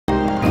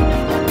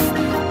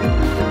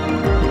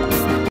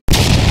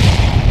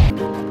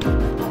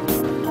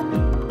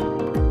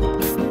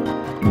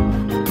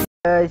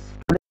guys,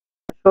 today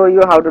I will show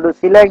you how to do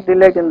select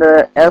delete in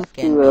the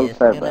SQL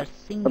server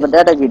for the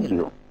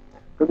DataGridView.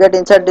 To get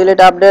insert, delete,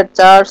 update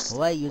charts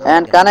Why user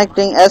and can run?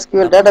 connecting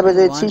SQL Suppose database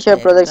you with want to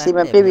C# project, see extract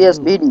my a previous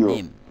value video.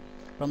 name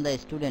from the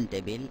student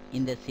table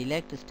in the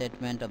select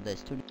statement of the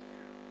student.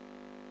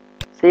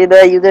 See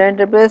the user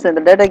interface and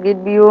the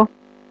DataGridView.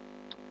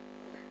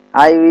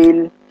 I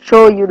will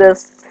show you the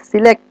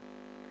select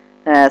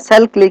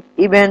cell click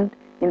event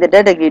in the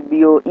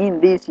DataGridView in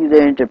this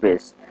user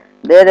interface.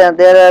 There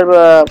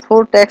are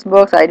 4 text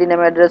box ID name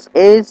address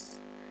is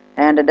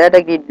and the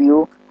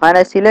DataGridView. When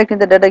I select in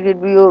the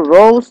DataGridView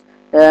rows,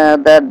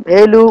 the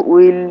value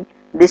will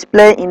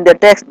display in the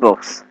text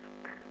box.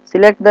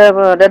 Select the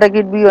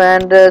DataGridView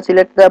and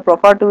select the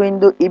prefer to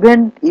window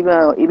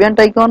event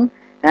icon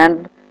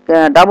and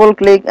double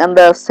click on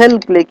the cell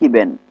click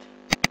event.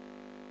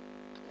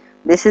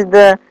 This is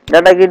the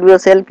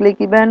DataGridView cell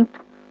click event.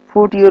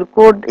 Put your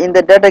code in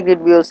the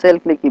DataGridView cell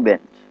click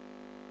event.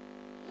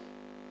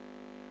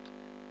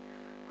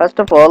 First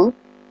of all,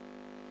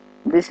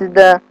 this is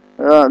the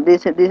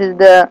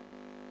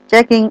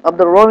checking of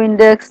the row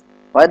index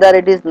whether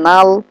it is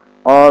null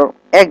or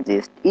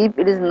exists. If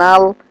it is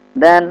null,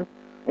 then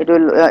it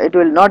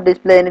will not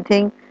display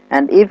anything,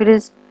 and if it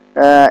is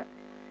uh,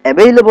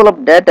 available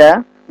of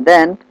data,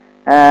 then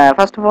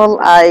first of all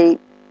I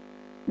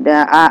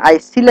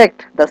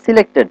select the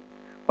selected.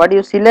 What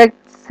you select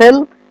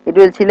cell, it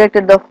will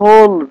selected the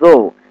whole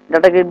row.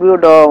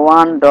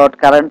 DataGridView.1 dot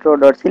current row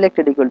dot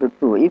selected equal to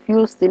true. If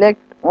you select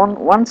on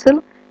one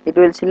cell, it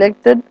will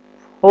selected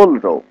whole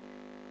row.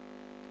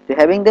 So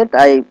having that,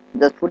 I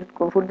just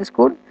put this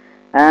code,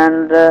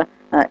 and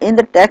in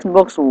the text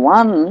box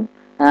 1,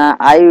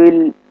 I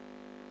will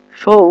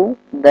show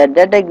the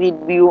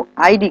DataGridView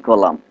ID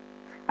column.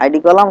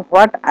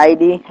 What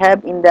ID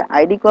have in the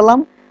ID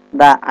column,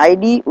 the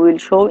ID will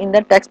show in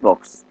the text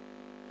box.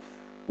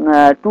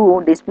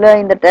 To display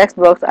in the text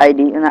box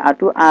ID,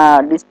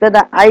 to display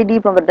the ID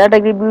from the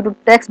DataGridView to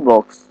text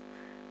box,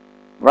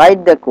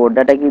 write the code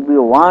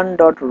DataGridView1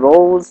 dot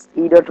rows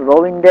e dot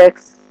row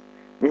index.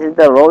 This is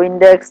the row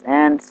index,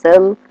 and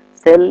cell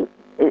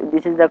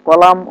this is the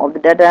column of the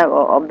data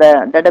of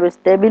the database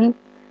table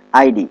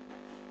ID.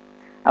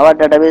 Our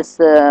database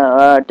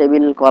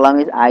table column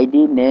is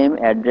ID name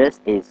address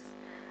is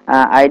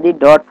ID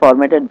dot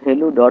formatted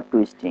value dot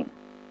to string.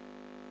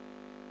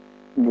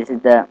 This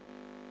is the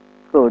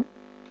code.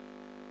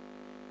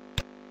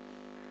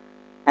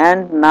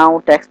 And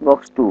now text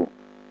box 2,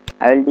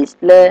 I will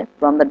display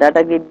from the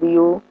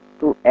DataGridView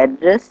to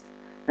address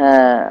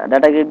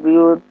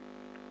DataGridView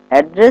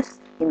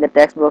address in the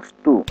text box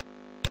 2.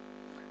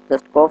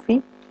 Just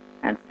copy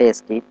and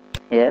paste it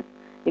here.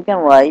 You can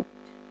write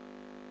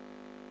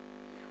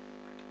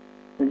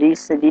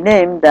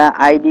rename the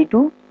ID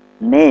to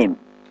name.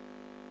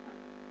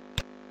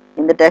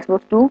 In the text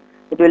box 2,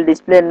 it will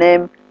display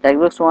name, text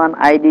box 1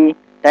 ID,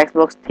 text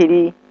box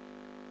 3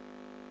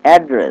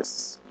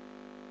 address.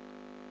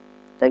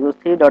 Text box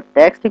 3 dot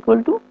text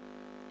equal to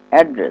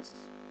address.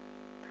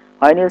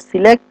 When you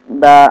select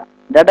the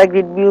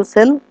DataGridView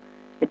cell,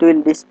 it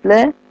will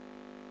display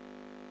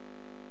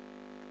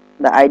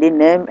the ID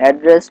name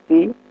address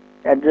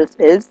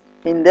is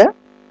in the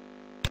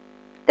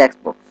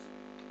text box.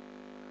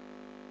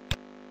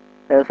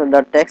 So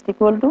the text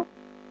equal to,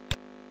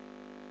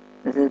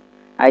 this is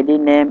ID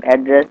name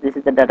address, this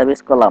is the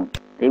database column.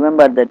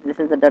 Remember that this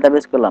is the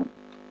database column.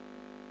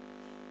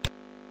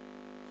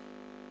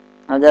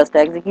 Now just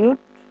execute.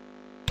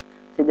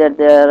 See that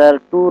there are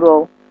 2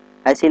 row.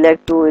 I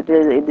select 2.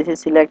 This is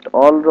select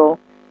all row,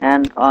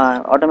 and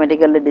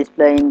automatically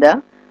display in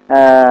the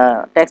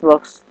text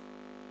box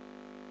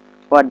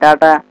for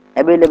data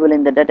available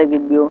in the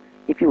DataGridView.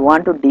 If you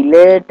want to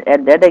delete a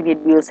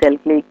DataGridView cell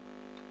click,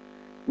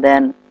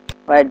 then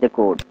write the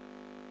code.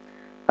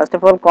 First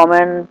of all,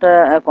 comment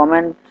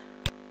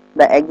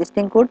the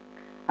existing code.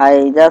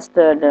 I just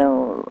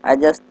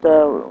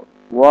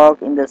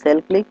work in the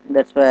cell click.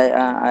 That's why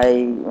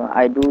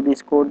I do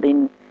this code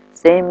in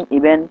same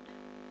event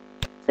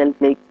cell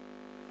click.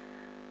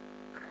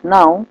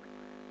 Now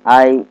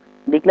I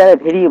declare a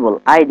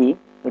variable ID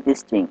with a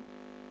string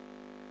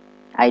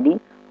ID.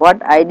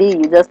 What ID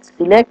you just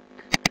select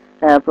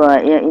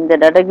in the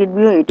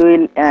DataGridView,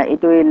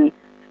 it will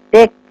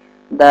take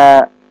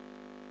the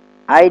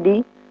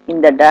ID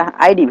in the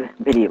ID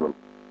variable.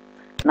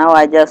 Now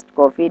I just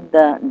copied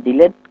the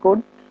delete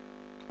code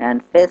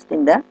and paste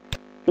in the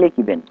click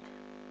event.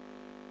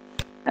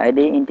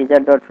 ID integer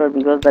dot first,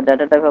 because the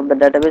data type of the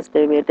database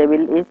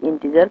table is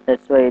integer,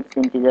 that's why it's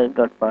integer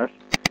dot first.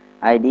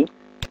 ID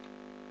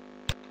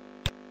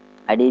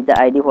is the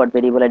ID what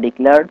variable I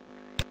declared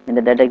in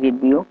the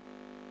DataGridView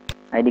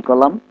ID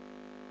column.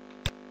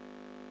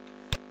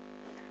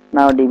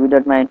 Now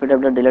db.myinput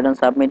after delete and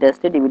submit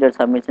st,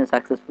 db.submission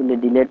successfully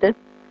deleted.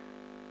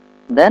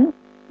 Then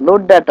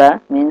load data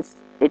means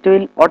it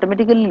will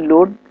automatically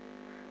load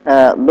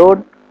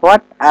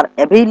what are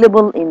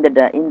available in the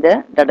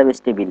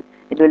database table.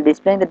 It will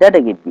display in the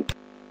DataGridView.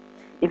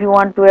 If you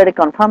want to add a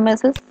confirm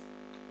message,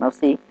 now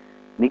see,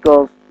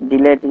 because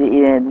delete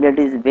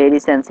is very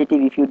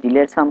sensitive. If you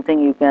delete something,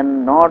 you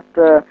cannot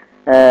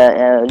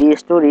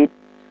restore it.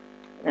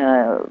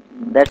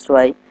 That's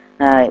why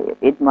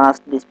it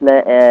must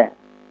display a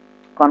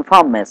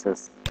confirm message.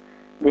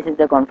 This is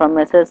the confirm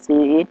message.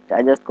 See it,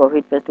 I just copy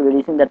it paste to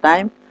reducing the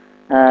time.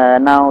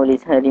 Now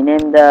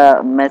rename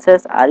the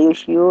message. Are you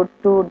sure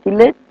to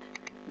delete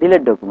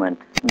document?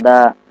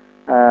 The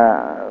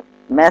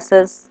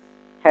message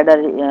header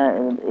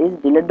is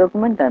delete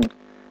document, and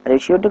are you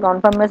sure to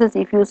confirm message?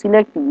 If you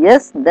select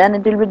yes, then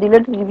it will be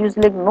deleted. If you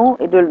select no,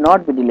 it will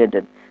not be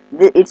deleted.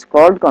 It's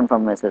called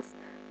confirm message.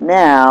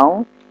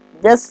 Now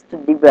just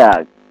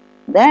debug,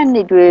 then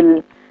it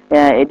will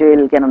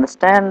can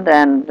understand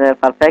and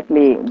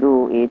perfectly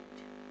do it.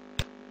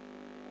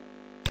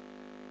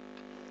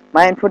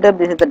 My info tab,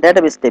 this is the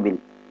database table.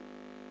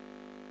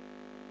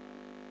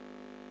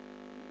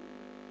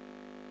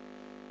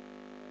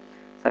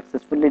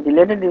 Successfully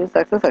deleted, use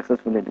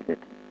successfully deleted.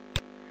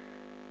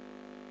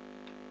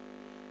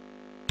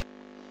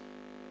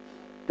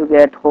 To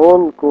get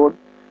whole code,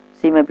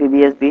 see my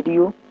previous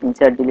video,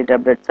 insert delete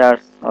update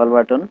search all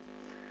button.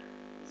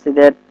 See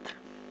that,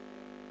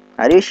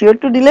 are you sure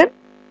to delete?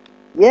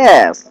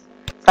 Yes,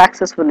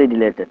 successfully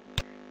deleted.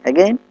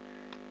 Again,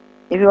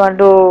 if you want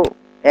to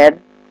add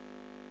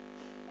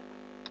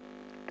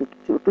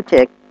to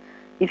check,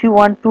 if you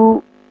want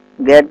to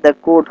get the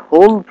code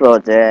whole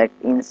project,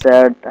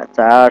 insert,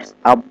 search,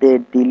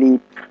 update,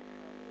 delete,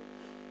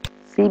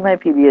 see my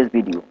previous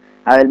video.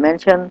 I will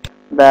mention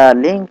the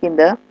link in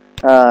the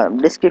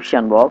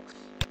description box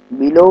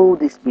below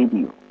this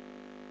video.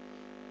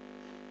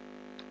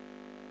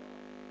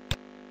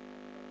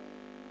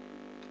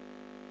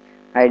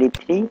 ID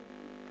 3,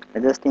 I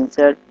just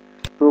insert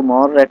two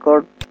more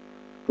record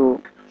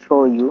to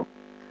show you.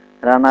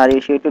 Run, are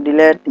you sure to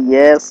delete?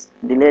 Yes,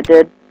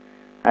 deleted.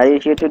 Are you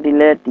sure to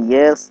delete?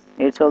 Yes,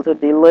 it's also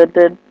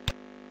deleted.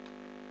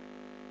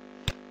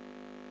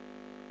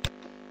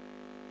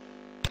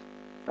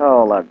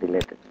 All are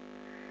deleted.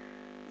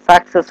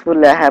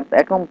 Successfully I have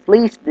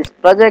accomplished this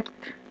project.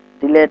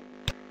 Delete.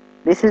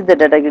 This is the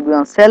DataGridView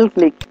on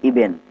cellclick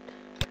event.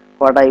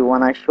 What I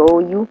wanna show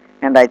you,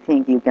 and I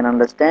think you can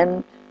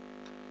understand.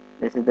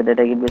 This is the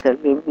DataGridView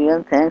cellclick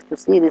event. Thanks to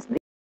see this video.